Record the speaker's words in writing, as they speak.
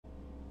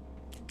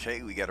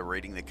Okay, we got a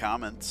rating the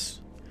comments.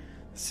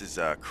 This is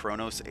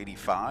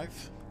chronos85,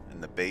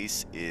 and the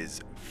base is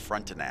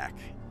Frontenac,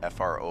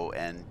 Frontenac.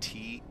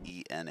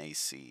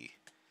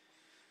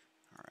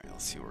 Alright,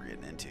 let's see what we're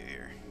getting into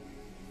here.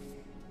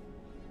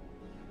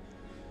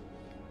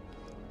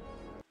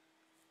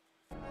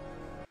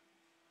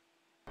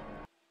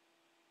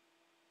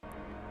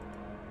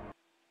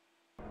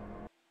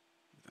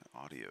 The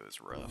audio is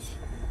rough.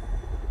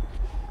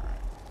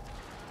 Alright.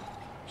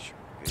 Sure,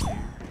 we're good here.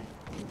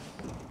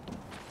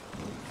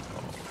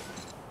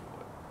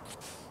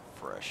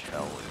 Fresh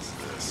hell is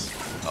this?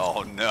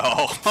 Oh no!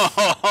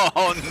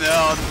 Oh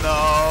no!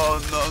 No!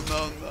 No!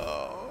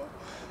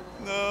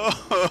 No!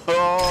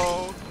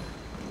 No!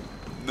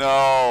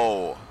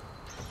 No!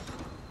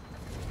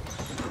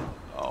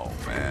 Oh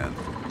man!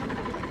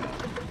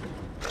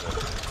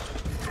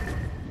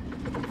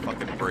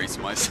 Fucking brace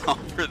myself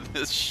for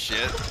this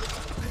shit.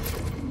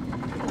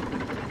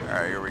 All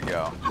right, here we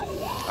go.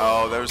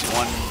 Oh, there's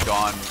one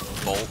gone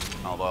bolt.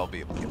 Although I'll be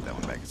able to get that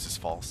one back. Is this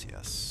false?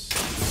 Yes.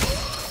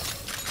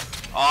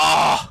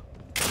 Oh!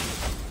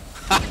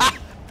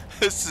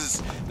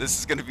 This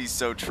is gonna be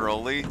so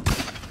trolly.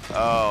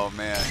 Oh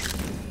man,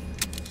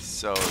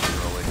 so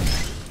trolly.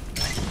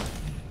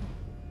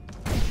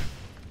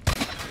 I'm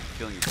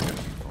feeling it's gonna be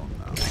full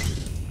now.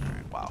 All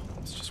right, wow.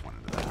 Let's just went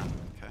into that.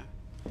 Okay.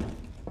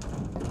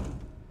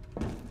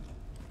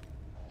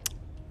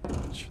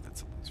 Sure,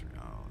 that's a loser.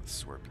 Oh, this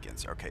is where it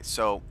begins. Okay,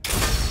 so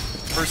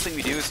first thing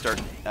we do is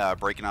start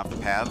breaking off the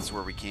paths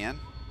where we can.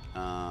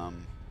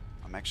 I'm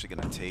actually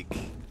gonna take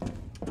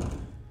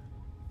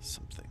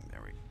something.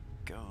 There we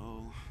go.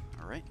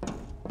 All right.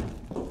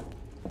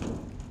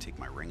 Take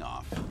my ring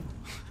off.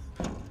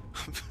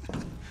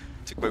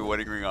 Took my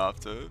wedding ring off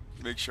to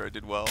make sure I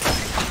did well.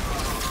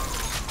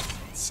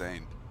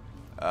 Insane.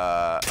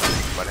 But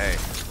hey,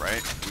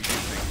 right? We do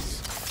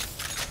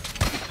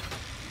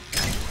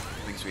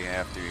things we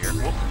have to here.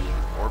 Whoop.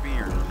 Orby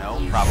or no?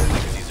 Probably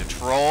because he's a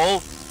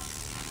troll.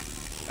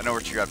 I know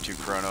what you're up to,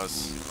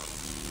 Chronos.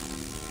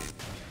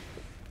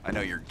 I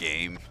know your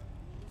game,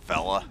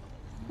 fella.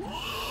 There we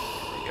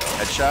go.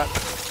 Headshot.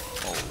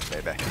 Oh,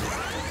 baby.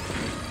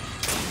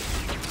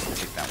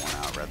 Take that one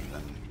out rather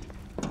than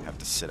have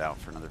to sit out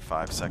for another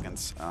 5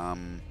 seconds.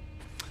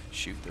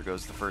 Shoot, there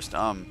goes the first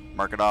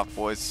mark it off,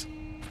 boys.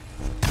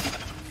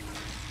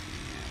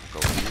 Go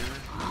here.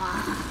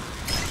 I'm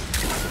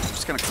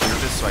just gonna clear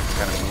this so I can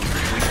kind of move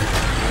quickly.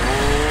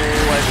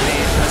 Oh, I've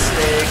made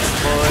mistakes,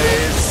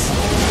 boys.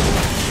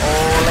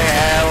 Holy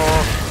hell.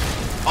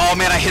 Oh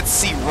man, I hit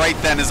C right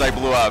then as I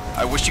blew up.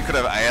 I wish you could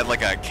have, I had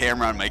like a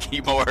camera on my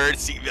keyboard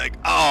so you'd be like,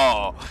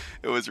 oh,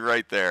 it was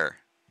right there.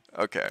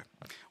 Okay.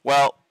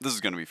 Well, this is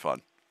going to be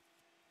fun.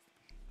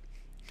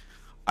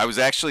 I was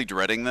actually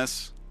dreading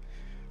this,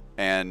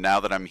 and now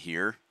that I'm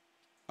here,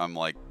 I'm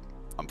like,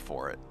 I'm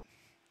for it.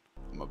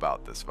 I'm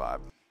about this vibe.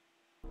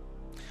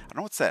 I don't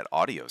know what's that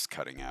audio's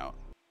cutting out.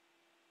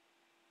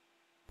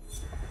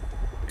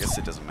 I guess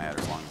it doesn't matter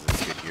as long as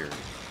it's good here.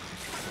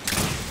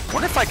 I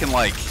wonder if I can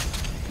like,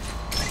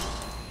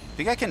 I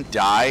think I can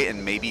die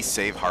and maybe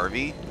save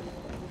Harvey.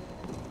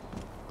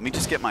 Let me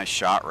just get my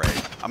shot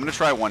right. I'm gonna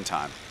try one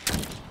time.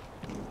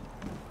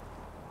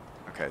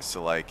 Okay,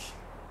 so like,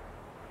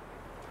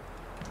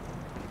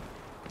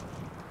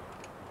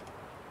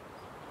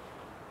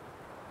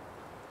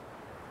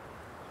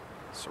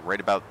 so right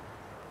about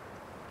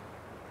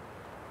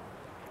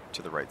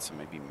to the right, so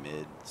maybe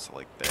mid, so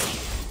like there.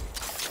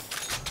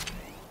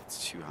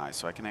 It's too high,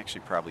 so I can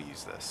actually probably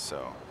use this.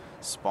 So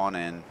spawn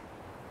in.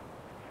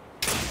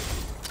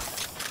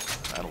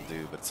 That'll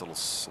do, but it's a little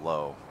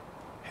slow.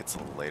 Hits a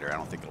little later. I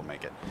don't think it'll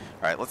make it.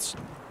 All right, let's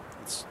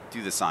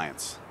do the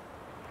science.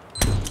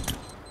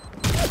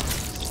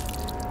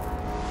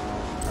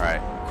 All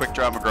right, quick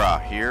draw McGraw.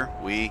 Here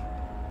we.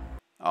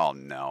 Oh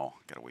no,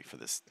 gotta wait for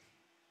this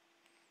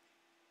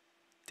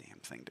damn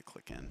thing to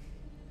click in.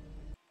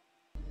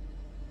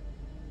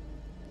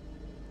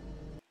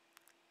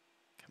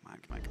 Come on,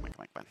 come on, come on,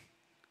 come on, come on.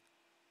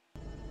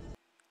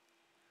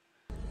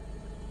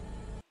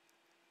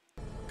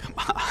 Come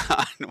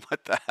on,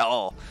 what the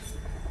hell?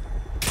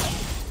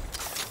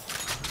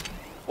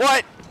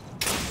 What?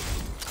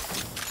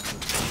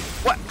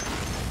 What?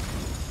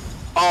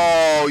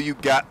 Oh, you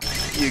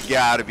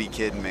gotta be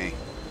kidding me.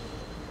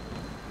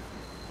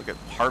 Look at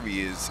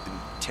Harvey is in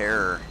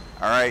terror.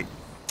 All right.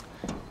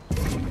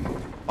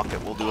 Fuck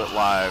it, we'll do it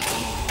live.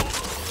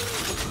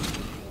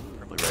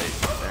 Probably right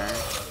there.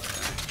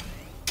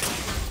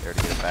 There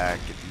to get it back,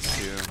 get these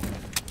two.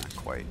 Not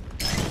quite.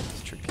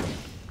 It's tricky.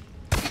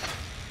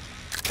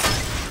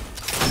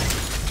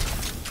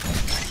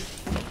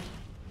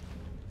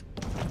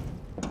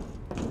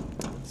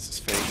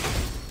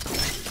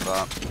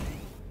 Up.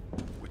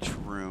 Which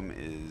room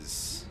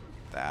is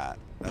that?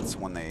 That's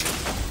one they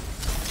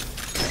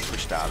got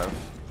pushed out of.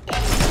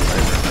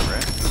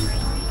 Right.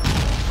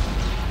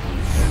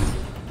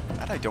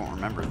 That I don't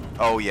remember.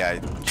 Oh yeah, I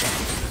jumped into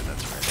it.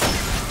 That's right.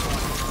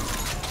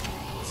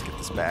 Let's get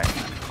this back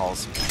and then call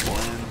some people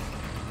in.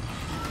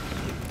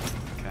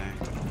 Okay.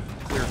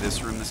 Clear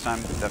this room this time.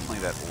 Definitely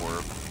that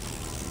orb.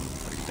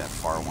 Gotta get that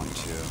far one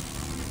too.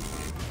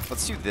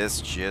 Let's do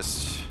this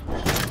just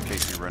in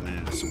case we run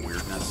into some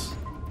weirdness.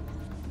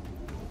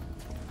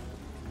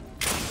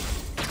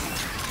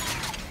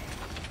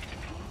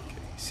 Okay,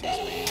 he sees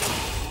me.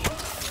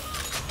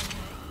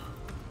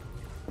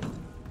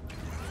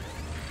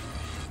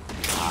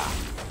 Ah,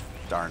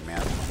 darn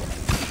man.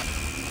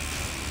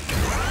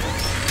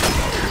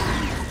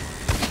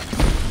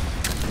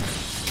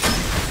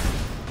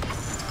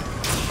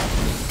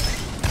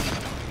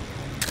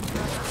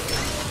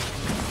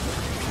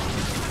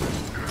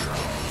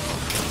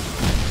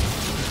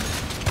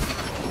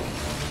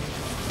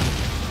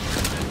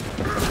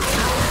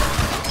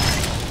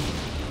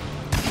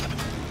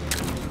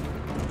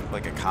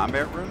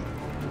 Combat room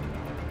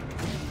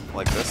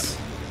like this.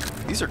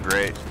 These are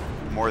great.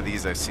 The more of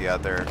these I see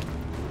out there,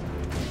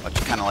 let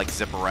you kind of like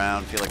zip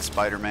around, feel like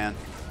Spider-Man.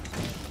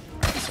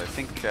 Alright, so I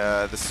think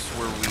this is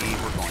where we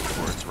were going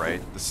towards,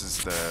 right? This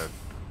is the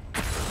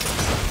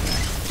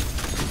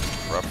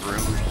rough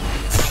room.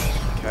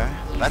 Okay,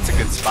 that's a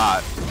good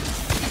spot.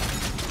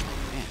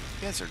 Man,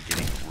 you guys are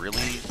getting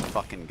really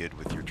fucking good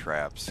with your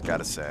traps,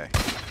 gotta say.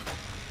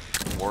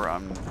 Or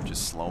I'm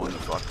just slowing the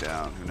fuck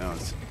down. Who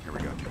knows? Here we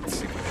go. Let's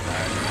see if we can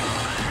that.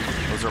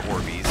 Those are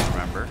Orbeez,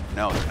 remember?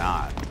 No, they're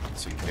not.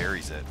 So he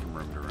varies it from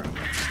room to room.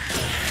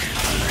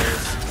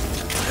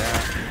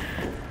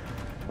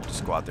 We'll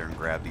just go out there and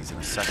grab these in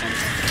a second.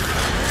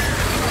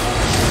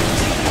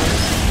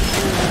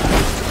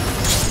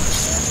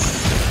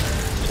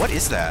 What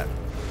is that?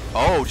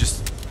 Oh,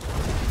 just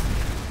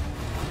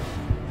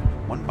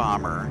one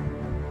bomber.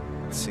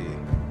 Let's see.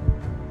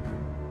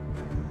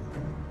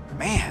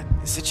 Man,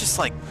 is it just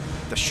like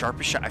the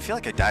sharpest shot? I feel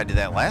like I died to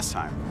that last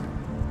time.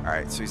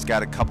 Alright, so he's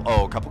got a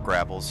couple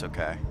grapples,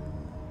 okay.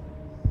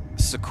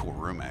 This is a cool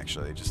room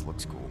actually, it just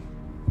looks cool.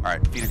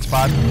 Alright, Phoenix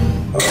Pod.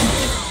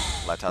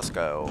 Let us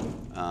go.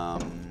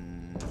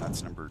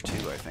 That's number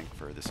 2, I think,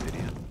 for this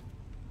video.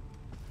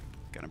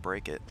 Gonna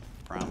break it,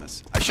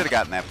 promise. I should have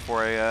gotten that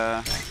before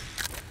I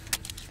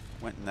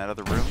went in that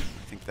other room.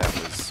 I think that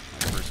was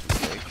my first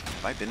mistake.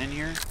 Have I been in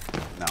here?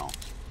 No.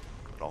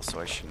 But also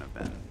I shouldn't have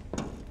been.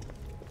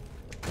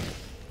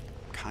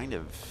 Kind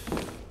of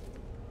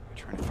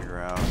trying to figure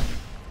out.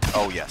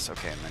 Oh yes,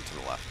 okay, and then to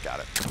the left. Got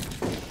it.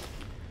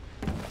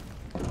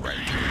 Right.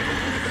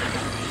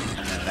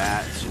 And then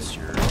that is just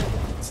your.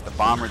 It's the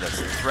bomber that's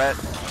the threat.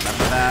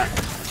 Remember that.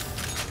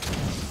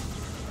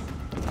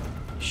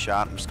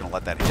 Shot. I'm just gonna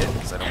let that hit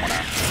because I don't want to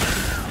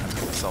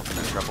get myself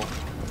into trouble.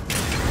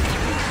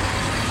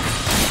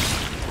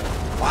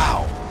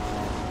 Wow.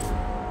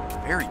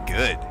 Very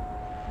good.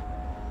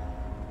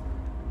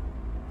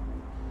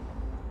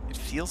 It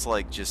feels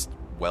like just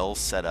well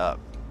set up.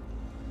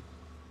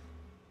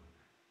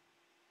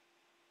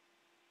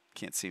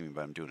 Can't see me,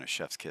 but I'm doing a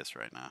chef's kiss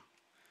right now.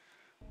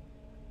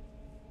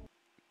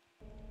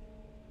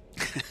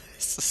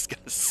 This is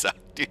gonna suck,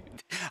 dude.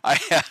 I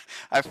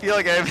feel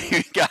like I haven't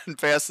even gotten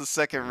past the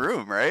second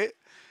room, right?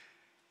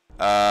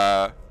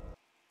 No,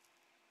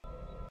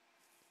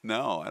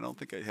 I don't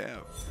think I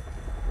have.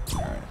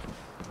 Alright.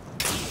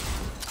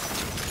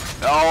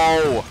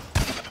 Oh!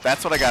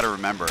 That's what I gotta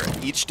remember.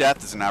 Each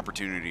death is an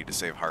opportunity to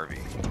save Harvey.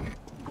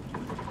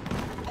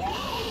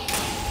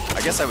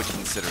 I guess I would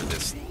consider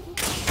this.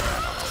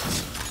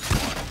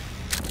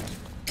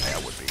 Yeah,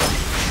 it would be.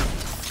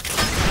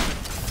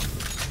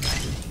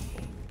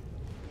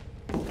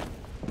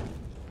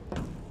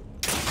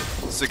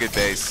 This is a good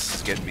base.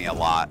 It's getting me a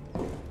lot.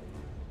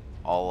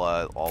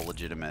 All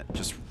legitimate.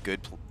 Just good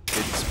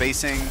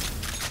spacing.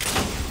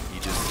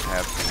 You just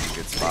have to be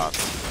good spots.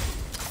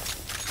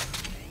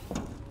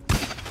 I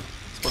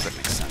suppose that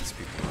makes sense.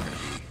 People who are going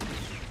to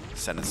be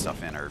sending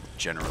stuff in are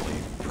generally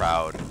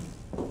proud.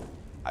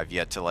 I've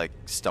yet to like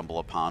stumble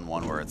upon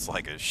one where it's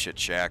like a shit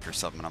shack or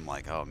something. And I'm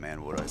like, oh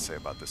man, what do I say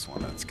about this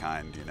one? That's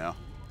kind, you know.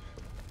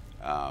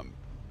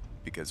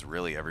 Because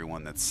really,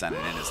 everyone that's sent it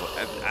in is.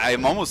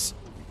 I'm almost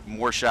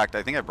more shocked.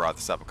 I think I brought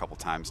this up a couple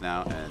times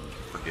now, and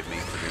forgive me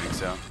for doing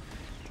so.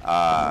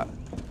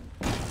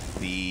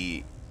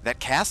 That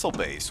castle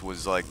base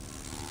was like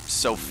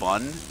so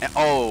fun. And,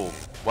 oh,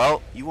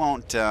 well, you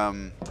won't.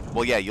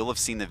 Well, yeah, you'll have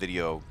seen the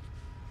video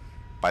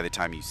by the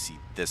time you see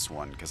this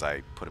one because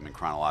I put them in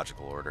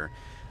chronological order.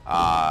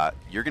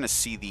 You're gonna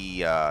see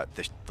the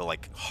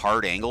like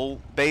hard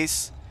angle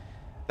base.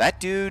 That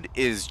dude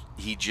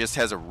he just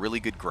has a really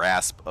good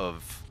grasp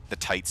of the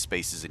tight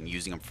spaces and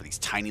using them for these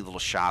tiny little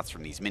shots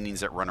from these minions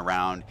that run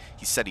around.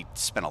 He said he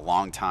spent a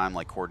long time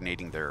like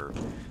coordinating their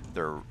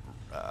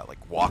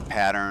like walk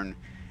pattern,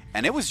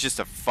 and it was just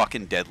a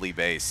fucking deadly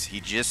base. He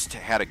just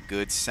had a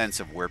good sense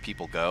of where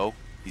people go.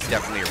 He's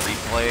definitely a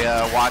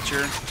replay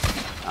watcher.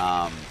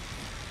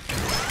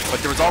 But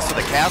there was also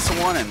the castle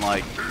one, and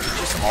like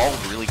just all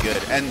really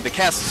good. And the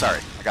castle, sorry,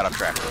 I got off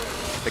track.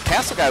 The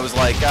castle guy was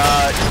like,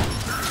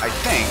 I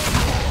think,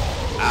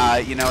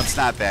 you know, it's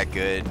not that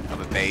good of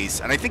a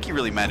base. And I think he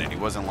really meant it. He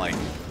wasn't like,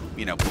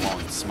 you know,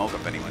 blowing smoke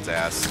up anyone's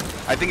ass.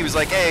 I think he was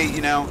like, hey,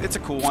 you know, it's a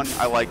cool one.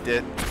 I liked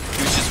it.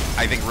 He was just,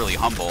 I think, really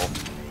humble.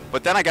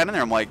 But then I got in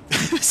there, I'm like,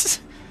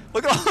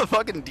 look at all the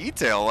fucking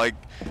detail. Like,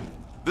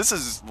 this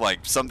is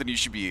like something you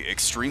should be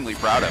extremely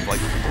proud of.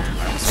 Like,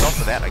 I almost fell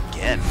for that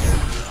again.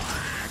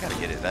 I gotta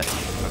get it. That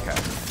okay.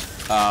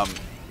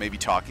 Maybe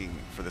talking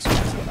for this one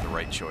isn't the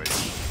right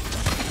choice.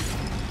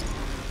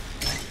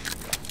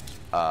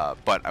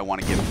 But I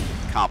want to give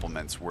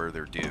compliments where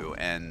they're due,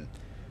 and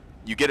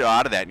you get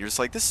out of that, and you're just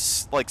like, this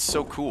is like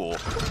so cool.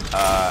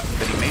 That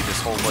he made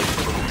this whole like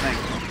little thing.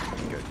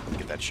 Good.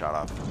 Get that shot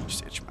off.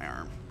 Just itch my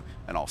arm,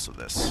 and also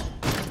this.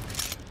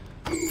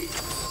 Okay,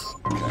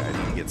 I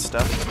need to get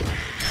stuff.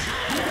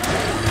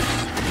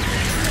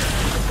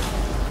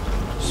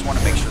 Just want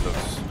to make sure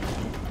those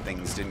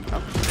things didn't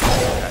come.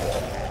 Okay.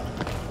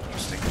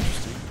 Interesting,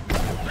 interesting.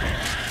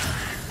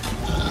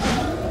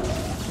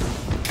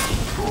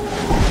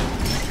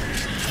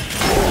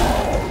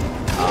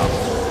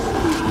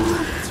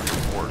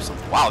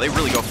 Wow, they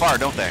really go far,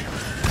 don't they?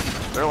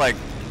 They're like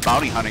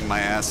bounty hunting my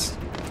ass.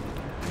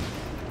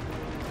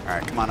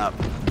 Alright, come on up.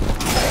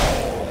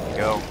 There you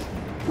go.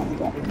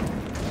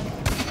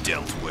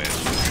 Dealt with.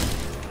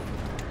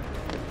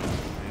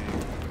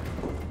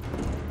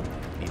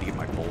 Need to get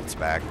my bolts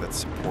back.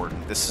 That's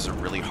important. This is a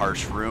really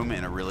harsh room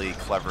in a really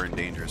clever and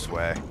dangerous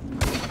way.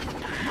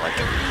 I like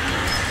it.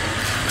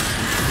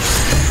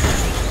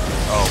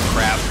 Oh,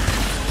 crap.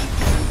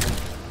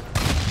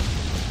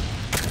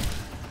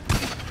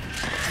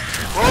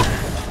 Whoa!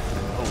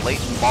 A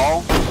latent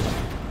ball.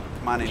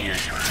 Come on in here.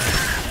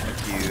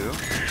 Thank you.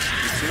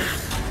 You too.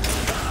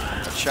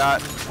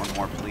 Shot. One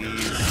more,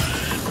 please.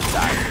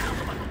 Die.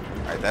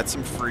 Alright, that's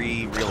some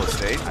free real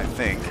estate, I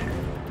think.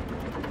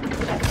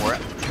 Go for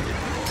it.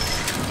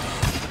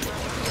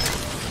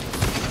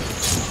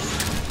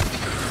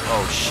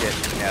 Oh shit.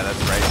 Yeah,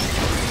 that's right.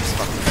 These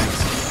fucking things.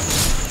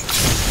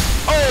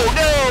 Oh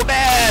no,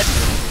 bad!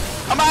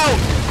 I'm out!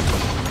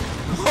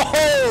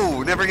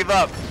 Oh, never give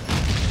up.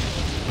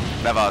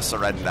 Never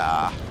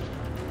surrender.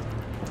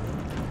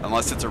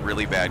 Unless it's a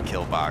really bad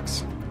kill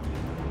box.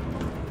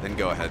 Then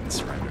go ahead and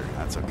surrender.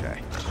 That's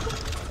okay.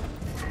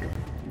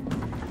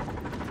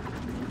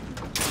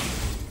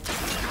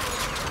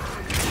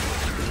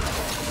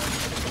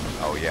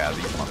 Oh yeah,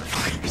 these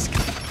motherfuckers.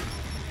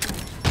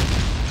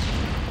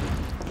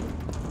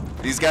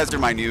 These guys are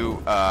my new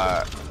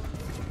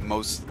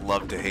most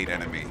love to hate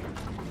enemy.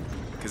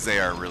 Because they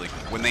are really,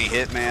 when they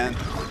hit, man,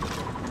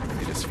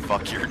 they just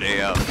fuck your day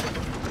up.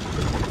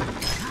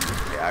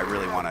 Yeah, I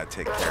really want to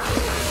take care of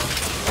it.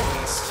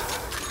 At least.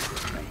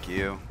 Thank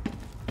you.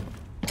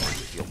 Or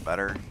you feel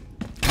better.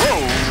 Whoa!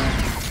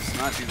 Let's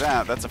not do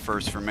that. That's a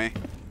first for me.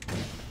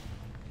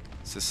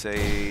 Let's just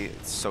say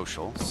it's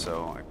social,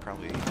 so I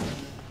probably...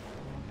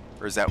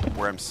 Or is that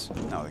where I'm...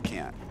 No, they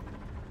can't.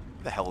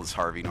 Where the hell does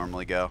Harvey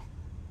normally go?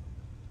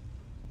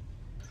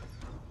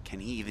 Can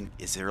he even...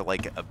 Is there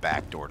like a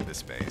back door to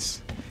this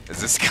base?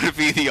 Is this going to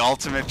be the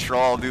ultimate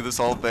troll? I'll do this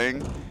whole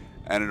thing,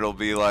 and it'll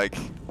be like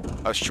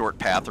a short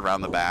path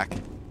around the back.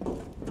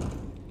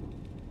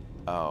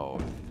 Oh,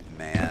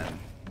 man.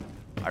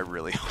 I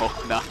really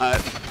hope not.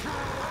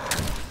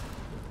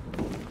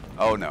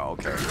 Oh, no.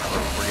 Okay. We're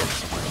getting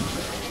somewhere.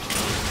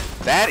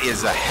 That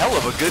is a hell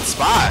of a good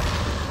spot.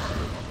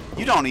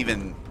 You don't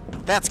even...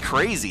 That's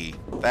crazy.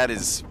 That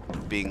is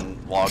being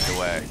logged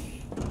away.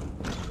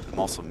 I'm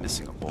also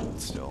missing a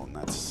bolt still, and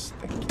that's...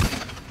 Thank you.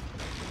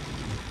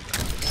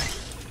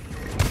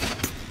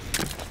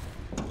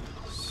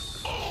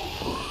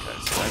 Okay,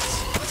 so that's...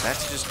 Is that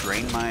to just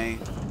drain my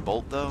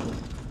bolt, though?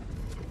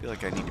 I feel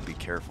like I need to be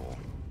careful.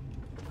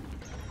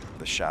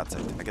 The shots,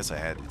 I guess I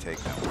had to take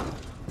that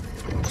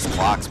one. These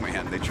clocks,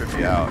 man, they trip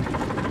you out.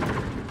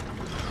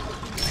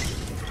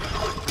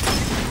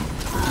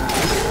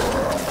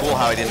 Cool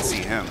how I didn't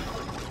see him.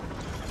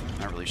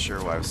 Not really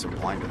sure why I was so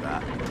blind to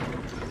that.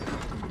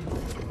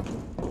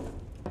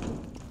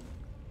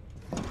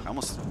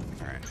 Almost.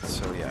 Alright,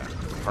 so yeah.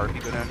 Harvey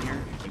go down here?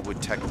 He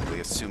would technically,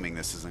 assuming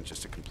this isn't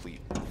just a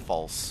complete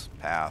false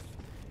path.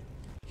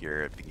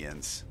 Here it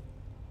begins.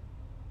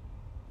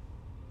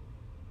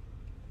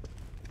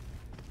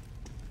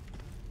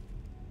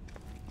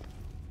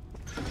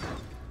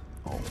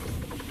 Oh,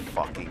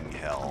 fucking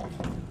hell.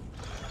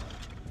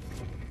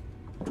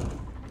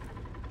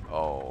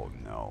 Oh,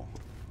 no.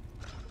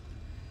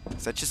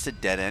 Is that just a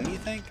dead end, you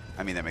think?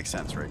 I mean, that makes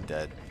sense, right?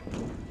 Dead.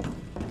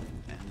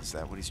 And is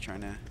that what he's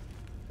trying to...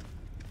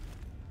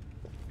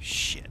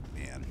 Shit,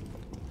 man.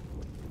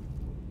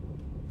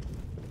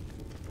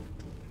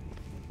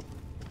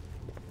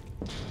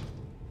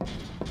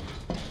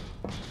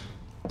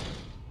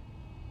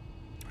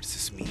 What does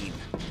this mean?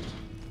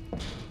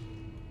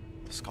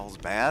 The skull's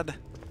bad? Are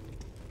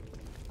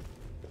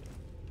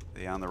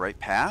they on the right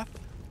path?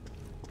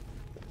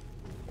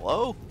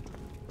 Hello?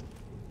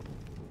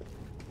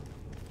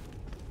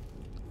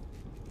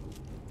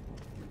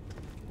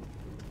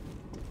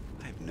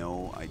 I have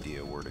no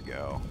idea where to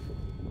go.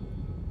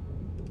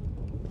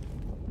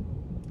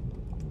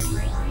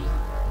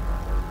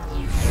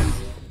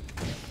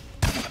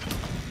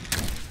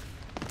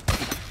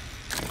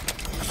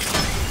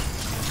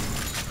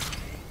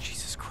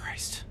 Jesus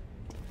Christ.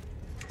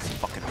 It's a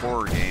fucking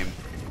horror game.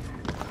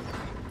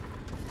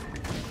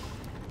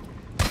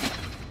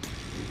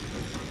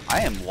 I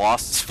am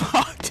lost as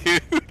fuck,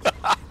 dude.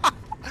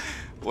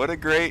 What a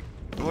great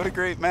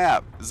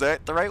map. Is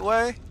that the right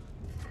way?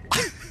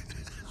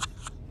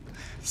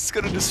 This is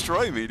gonna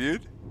destroy me,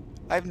 dude.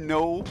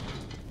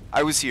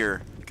 I was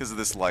here because of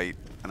this light,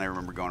 and I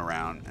remember going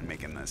around and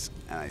making this,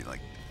 and I like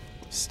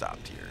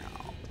stopped here.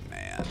 Oh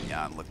man,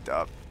 yeah, I looked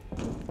up.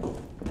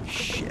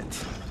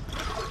 Shit.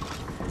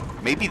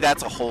 Maybe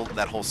that's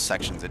that whole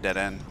section's a dead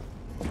end.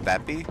 Could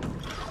that be?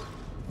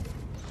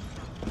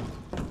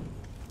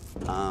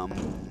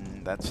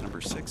 That's number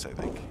 6, I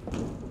think.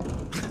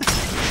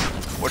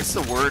 What is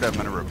the word I'm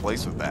gonna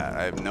replace with that?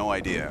 I have no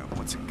idea.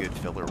 What's a good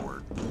filler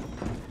word?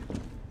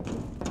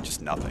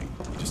 Just nothing.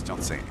 Just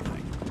don't say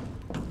anything.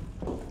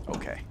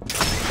 Okay.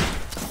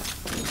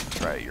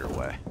 Try it your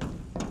way.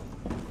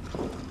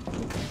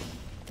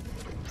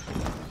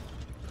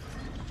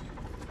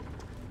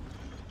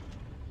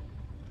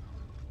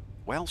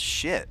 Well,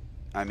 shit.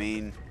 I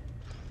mean,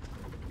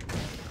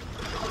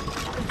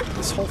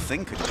 this whole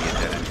thing could be a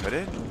dead end, could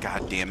it?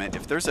 God damn it.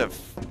 If there's a...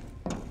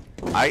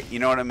 you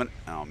know what I'm gonna...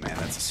 Oh man,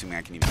 that's assuming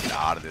I can even get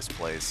out of this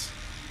place.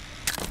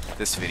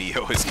 This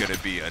video is gonna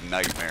be a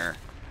nightmare.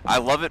 I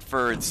love it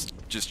for its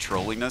just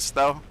trolliness,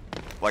 though.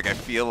 Like, I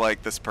feel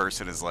like this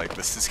person is like,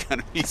 this is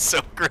gonna be so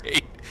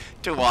great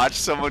to watch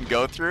someone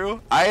go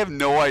through. I have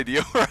no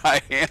idea where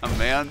I am,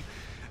 man.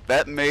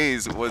 That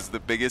maze was the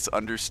biggest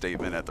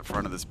understatement at the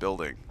front of this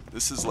building.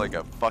 This is like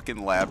a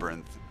fucking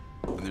labyrinth.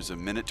 And there's a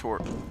Minotaur.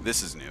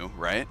 This is new,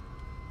 right?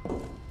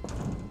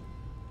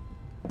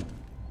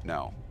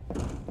 No.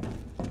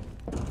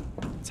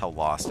 That's how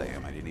lost I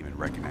am. I didn't even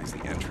recognize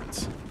the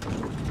entrance.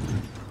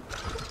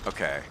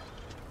 Okay.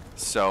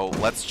 So,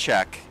 let's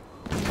check.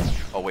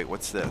 Oh wait,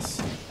 what's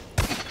this?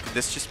 Could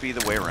this just be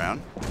the way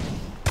around?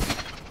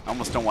 I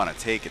almost don't want to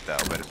take it though,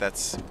 but if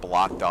that's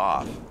blocked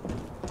off,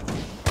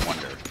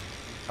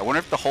 I wonder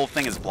if the whole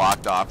thing is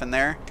blocked off in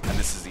there, and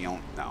this is the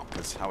only... No,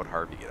 because how would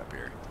Harvey get up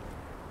here?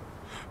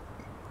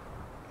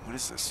 What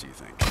is this, do you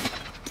think?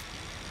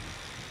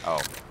 Oh,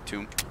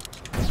 tomb.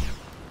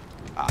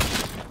 Ah.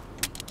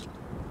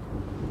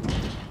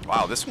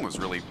 Wow, this one was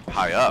really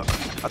high up.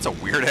 That's a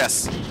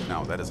weird-ass...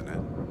 No, that isn't it.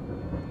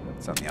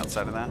 It's on the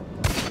outside of that?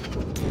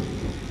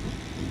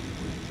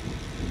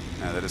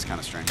 No, that is kind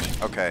of strange.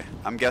 Okay,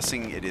 I'm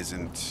guessing it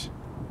isn't...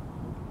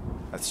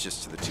 That's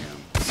just to the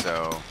tomb.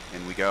 So,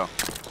 in we go.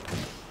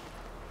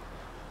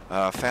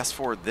 Fast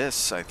forward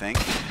this, I think.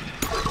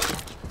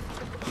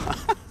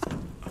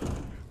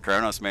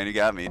 Chronos, man, you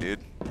got me, dude.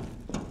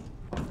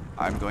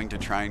 I'm going to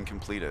try and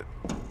complete it.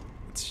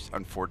 It's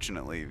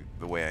unfortunately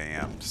the way I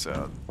am,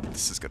 so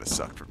this is gonna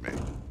suck for me.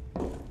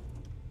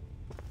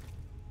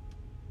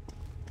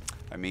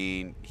 I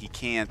mean, he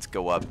can't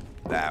go up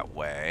that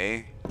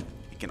way.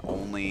 He can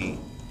only,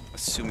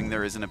 assuming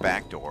there isn't a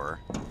back door,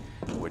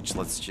 which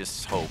let's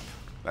just hope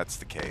that's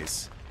the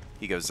case.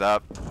 He goes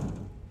up.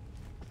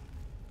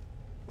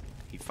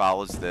 He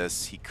follows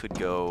this. He could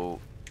go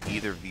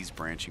either of these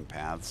branching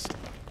paths.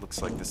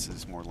 Looks like this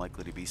is more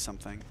likely to be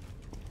something.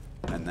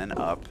 And then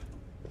up,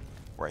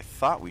 where I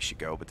thought we should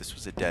go, but this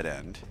was a dead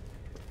end.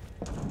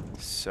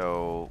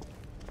 So,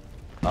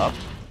 up.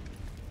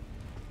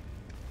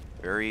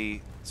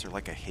 Is there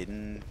like a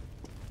hidden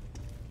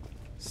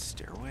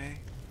stairway?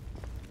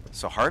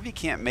 So Harvey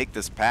can't make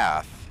this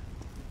path.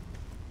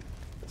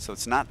 So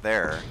it's not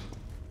there.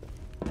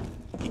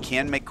 He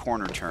can make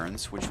corner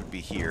turns, which would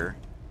be here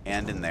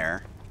and in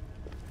there.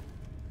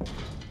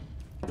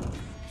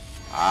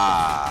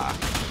 Ah.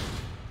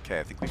 Okay,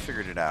 I think we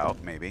figured it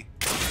out, maybe.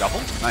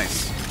 Double?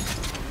 Nice.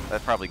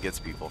 That probably gets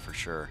people for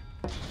sure.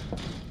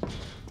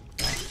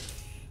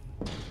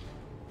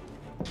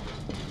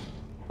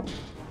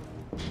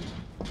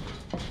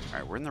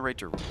 Alright, we're in the right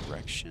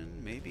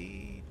direction.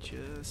 Maybe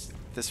just...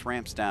 This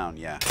ramps down,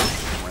 yeah.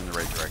 We're in the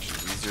right direction.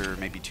 These are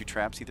maybe 2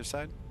 traps either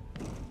side?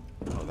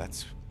 Oh,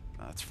 that's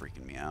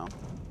freaking me out.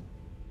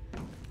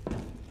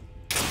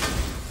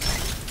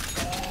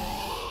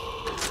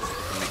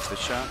 Make this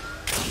shot.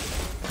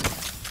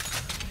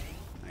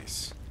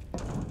 Nice.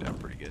 Worked out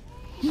pretty good.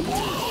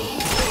 Oh,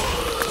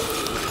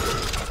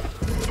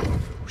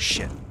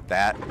 shit.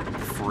 That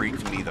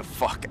freaked me the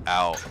fuck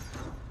out.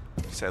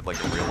 Just had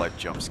like a real life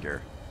jump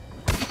scare.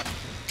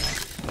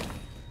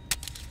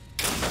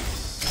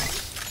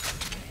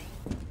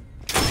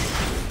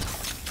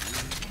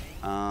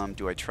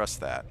 Do I trust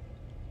that?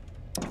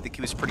 I think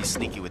he was pretty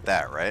sneaky with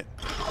that, right?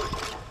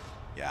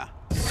 Yeah.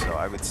 So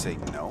I would say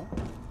no.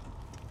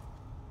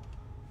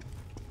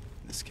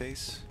 In this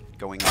case,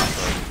 going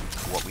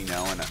off of what we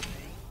know and have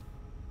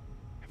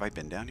I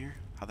been down here?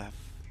 How the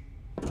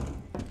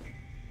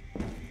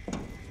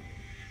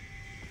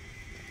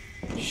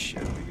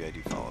shit, maybe I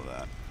do follow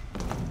that.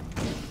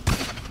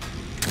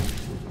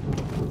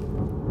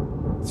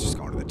 Let's just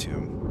go into the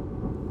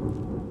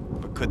tomb.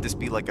 But could this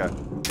be like a...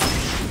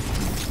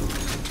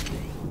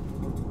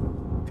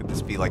 Could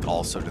this be like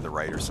also to the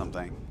right or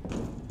something? I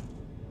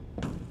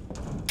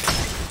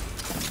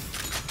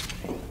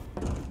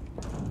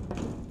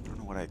don't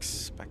know what I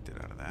expected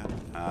out of that.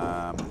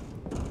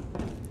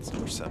 It's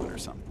number 7 or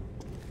something.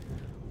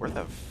 Where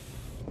the...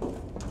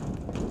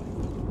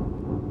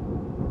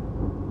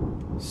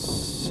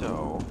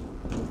 So...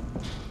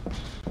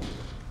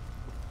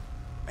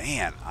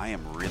 Man, I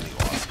am really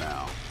lost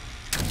now.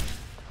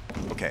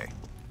 Okay.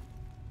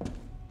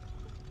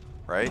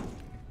 Right?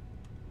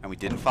 And we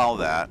didn't follow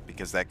that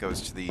because that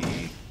goes to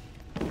the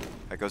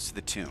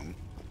tomb.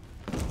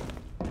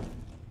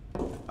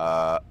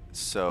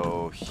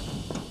 So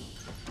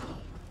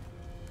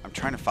I'm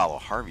trying to follow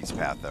Harvey's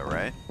path though,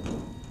 right?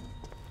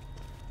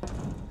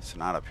 So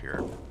not up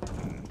here.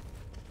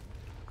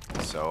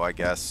 So I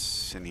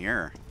guess in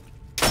here.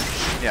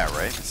 Yeah,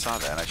 right? I saw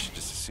that. I should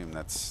just assume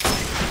that's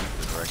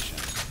the direction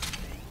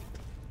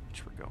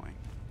which we're going.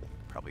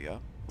 Probably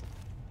up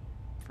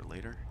for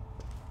later.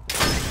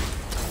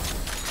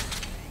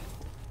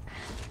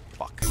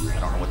 Fuck. I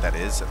don't know what that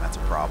is, and that's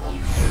a problem.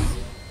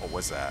 What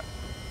was that?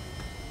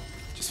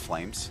 Just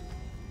flames?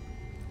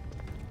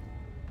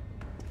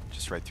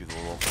 Just right through the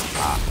little...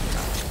 Ah.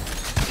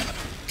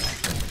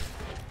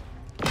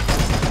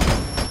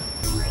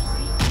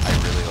 I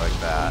really like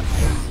that.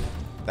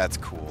 That's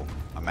cool.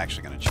 I'm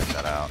actually going to check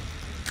that out.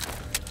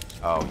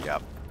 Oh,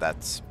 yep.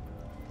 That's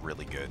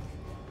really good.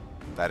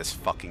 That is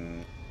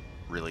fucking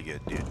really good,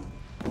 dude.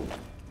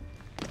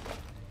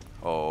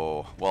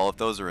 Oh, well, if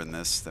those are in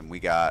this, then we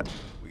got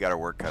our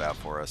work cut out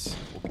for us.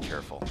 We'll be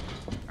careful.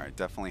 All right,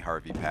 definitely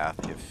Harvey path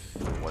if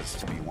there was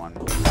to be one.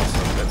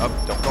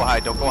 Oh, don't go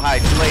high, don't go high.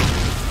 Too late.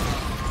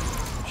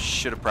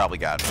 Should have probably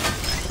got me.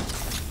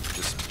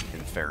 Just in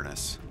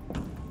fairness.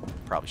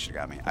 Probably should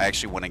have got me. I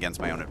actually went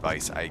against my own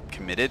advice. I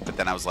committed, but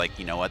then I was like,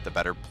 you know what? The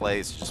better play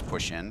is to just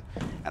push in.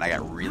 And I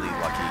got really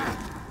lucky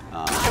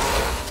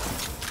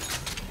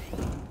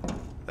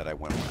that I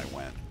went when I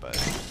went, but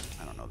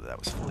I don't know that that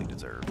was fully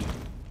deserved.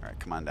 All right,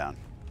 come on down.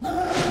 Come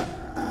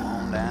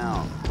on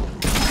down.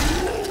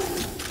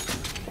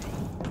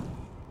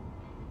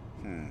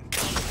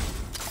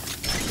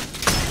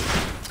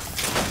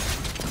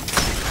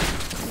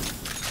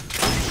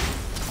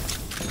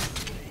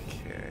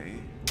 Okay.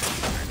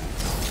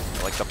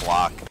 I like the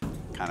block.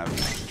 Kind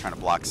of trying to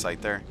block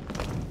sight there.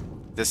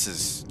 This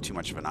is too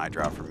much of an eye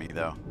drop for me,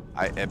 though.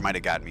 It might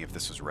have gotten me if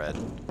this was red.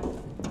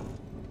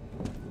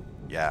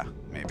 Yeah,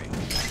 maybe.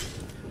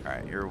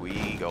 Alright, here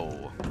we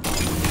go.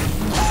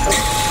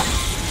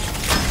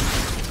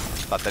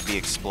 Thought that'd be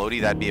explodey.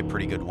 That'd be a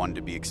pretty good one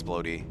to be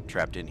explodey.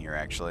 Trapped in here,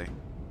 actually.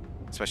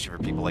 Especially for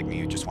people like me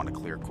who just want to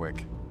clear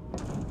quick.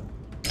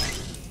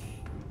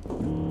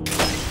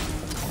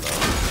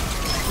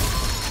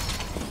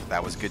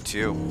 That was good,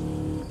 too.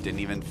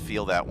 Didn't even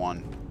feel that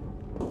one.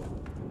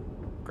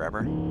 Grab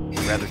her.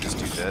 I'd rather just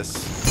do this.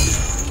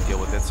 Deal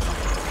with it so I don't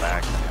have to go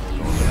back and have to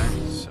go over there.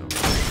 So,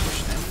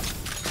 pushing in.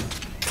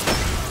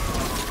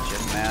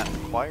 Gem mat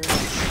acquired. How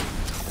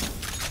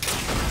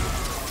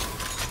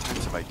many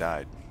times have I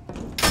died?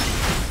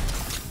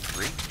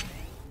 3?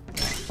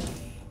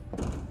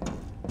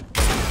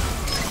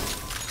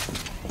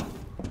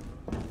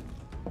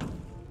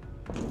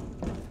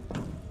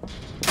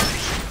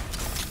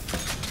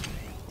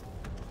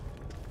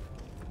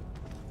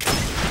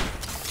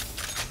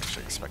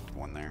 Actually, I expected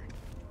one there.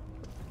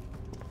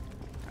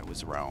 I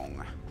was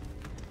wrong.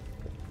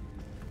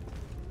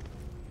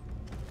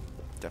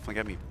 Definitely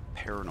got me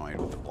paranoid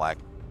with the black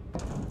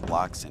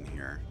blocks in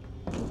here.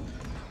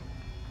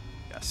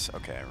 Yes,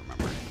 okay, I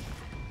remember.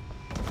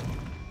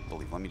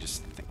 Let me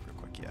just think real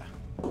quick, yeah.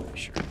 Pretty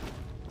sure.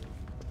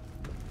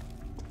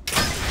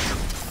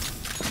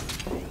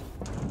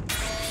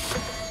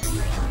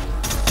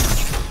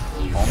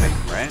 Homing,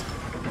 right?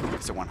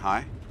 Is it one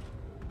high?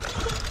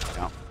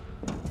 No.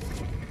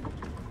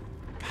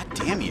 God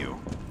damn you.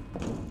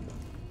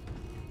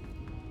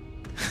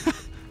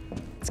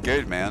 It's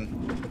good, man.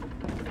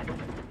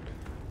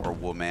 Or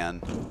woman,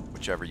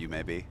 whichever you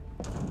may be.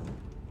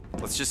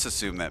 Let's just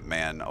assume that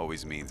man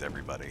always means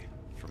everybody.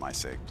 For my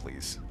sake,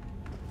 please.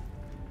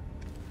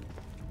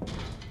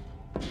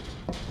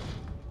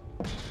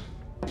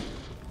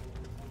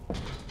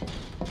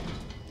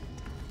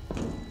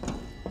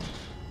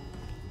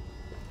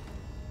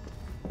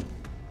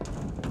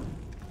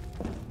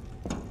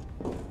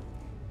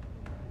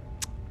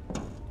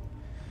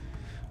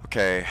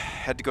 Okay,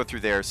 had to go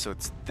through there, so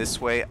it's this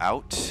way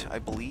out, I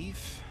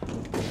believe.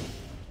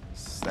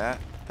 Is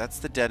that's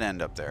the dead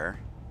end up there.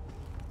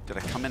 Did I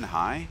come in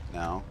high?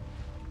 No.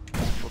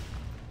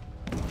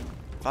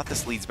 Thought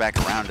this leads back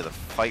around to the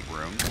fight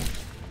room.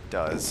 It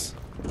does.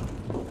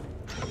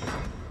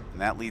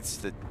 And that leads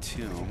to the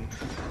tomb.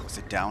 Was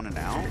it down and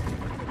out?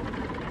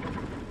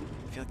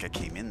 I feel like I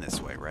came in this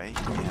way, right?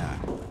 Yeah.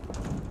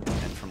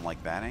 And from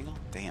like that angle?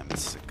 Damn,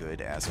 this is a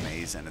good ass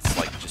maze, and it's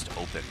like just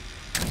open.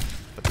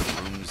 But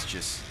the room's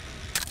just...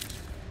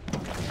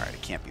 Alright,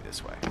 it can't be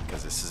this way,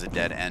 because this is a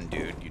dead end,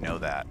 dude. You know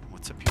that.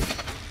 What's up here?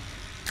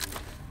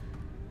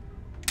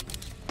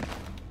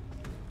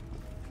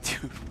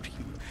 Dude, what are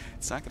you...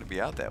 It's not going to be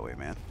out that way,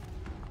 man.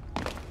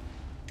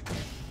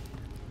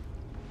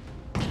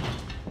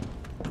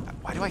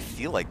 Why do I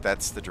feel like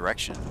that's the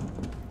direction?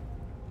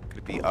 Could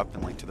it be up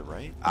and like to the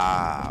right?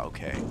 Ah,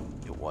 okay.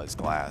 It was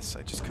glass.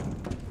 I just couldn't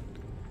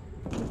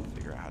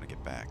figure out how to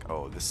get back.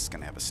 Oh, this is going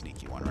to have a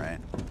sneaky one, right?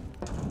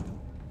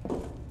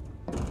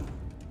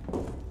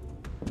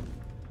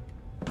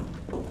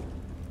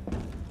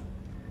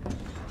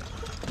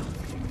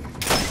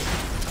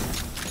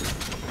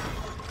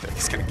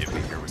 He's going to get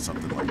me here with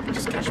something like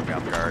just catch me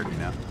off guard, you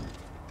know?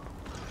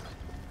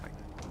 Like,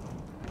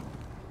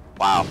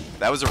 wow,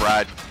 that was a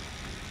ride.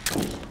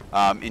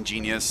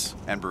 Ingenious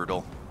and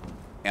brutal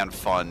and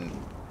fun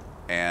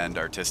and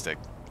artistic.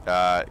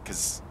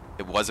 Because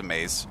it was a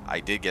maze.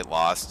 I did get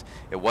lost.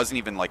 It wasn't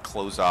even like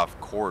closed off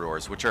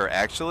corridors, which are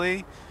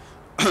actually,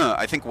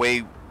 I think,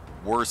 way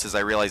worse as I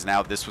realize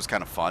now. This was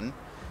kind of fun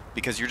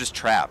because you're just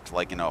trapped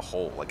like in a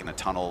hole, like in a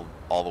tunnel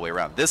all the way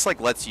around. This like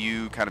lets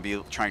you kind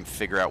of try and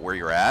figure out where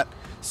you're at.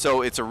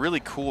 So it's a really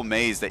cool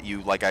maze that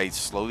you, like, I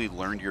slowly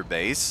learned your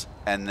base,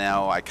 and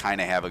now I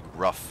kind of have a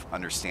rough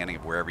understanding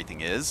of where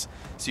everything is.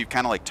 So you've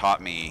kind of like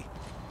taught me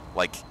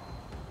like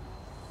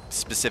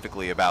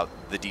specifically about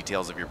the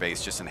details of your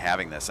base just in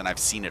having this, and I've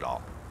seen it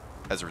all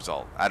as a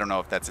result. I don't know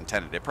if that's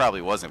intended. It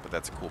probably wasn't, but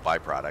that's a cool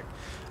byproduct.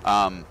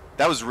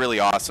 That was really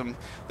awesome.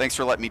 Thanks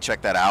for letting me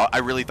check that out. I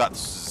really thought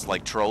this was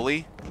like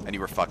trolly, and you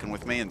were fucking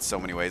with me in so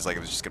many ways, like it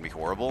was just gonna be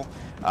horrible.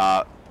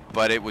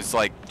 But it was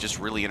like just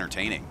really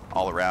entertaining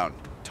all around.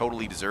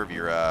 Totally deserve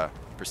your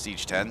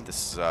Prestige 10.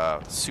 This is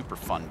a super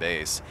fun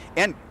base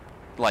and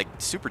like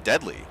super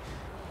deadly.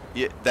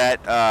 Yeah,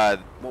 that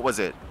what was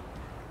it?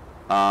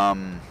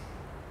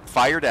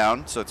 Fire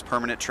down, so it's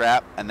permanent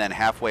trap, and then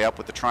halfway up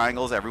with the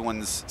triangles,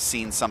 everyone's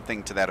seen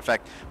something to that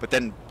effect. But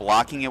then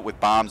blocking it with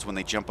bombs when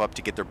they jump up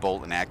to get their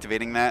bolt and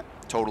activating that,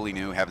 totally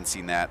new, haven't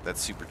seen that. That's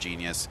super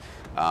genius.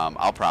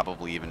 I'll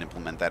probably even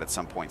implement that at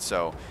some point.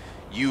 So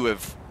you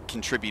have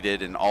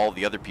contributed, and all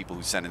the other people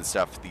who send in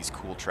stuff, these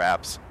cool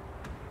traps,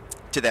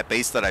 to that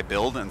base that I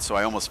build, and so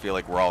I almost feel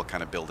like we're all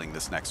kind of building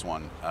this next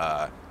one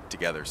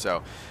together.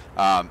 So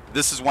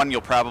this is one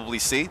you'll probably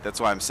see. That's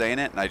why I'm saying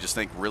it, and I just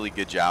think really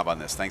good job on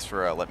this. Thanks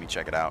for letting me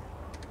check it out.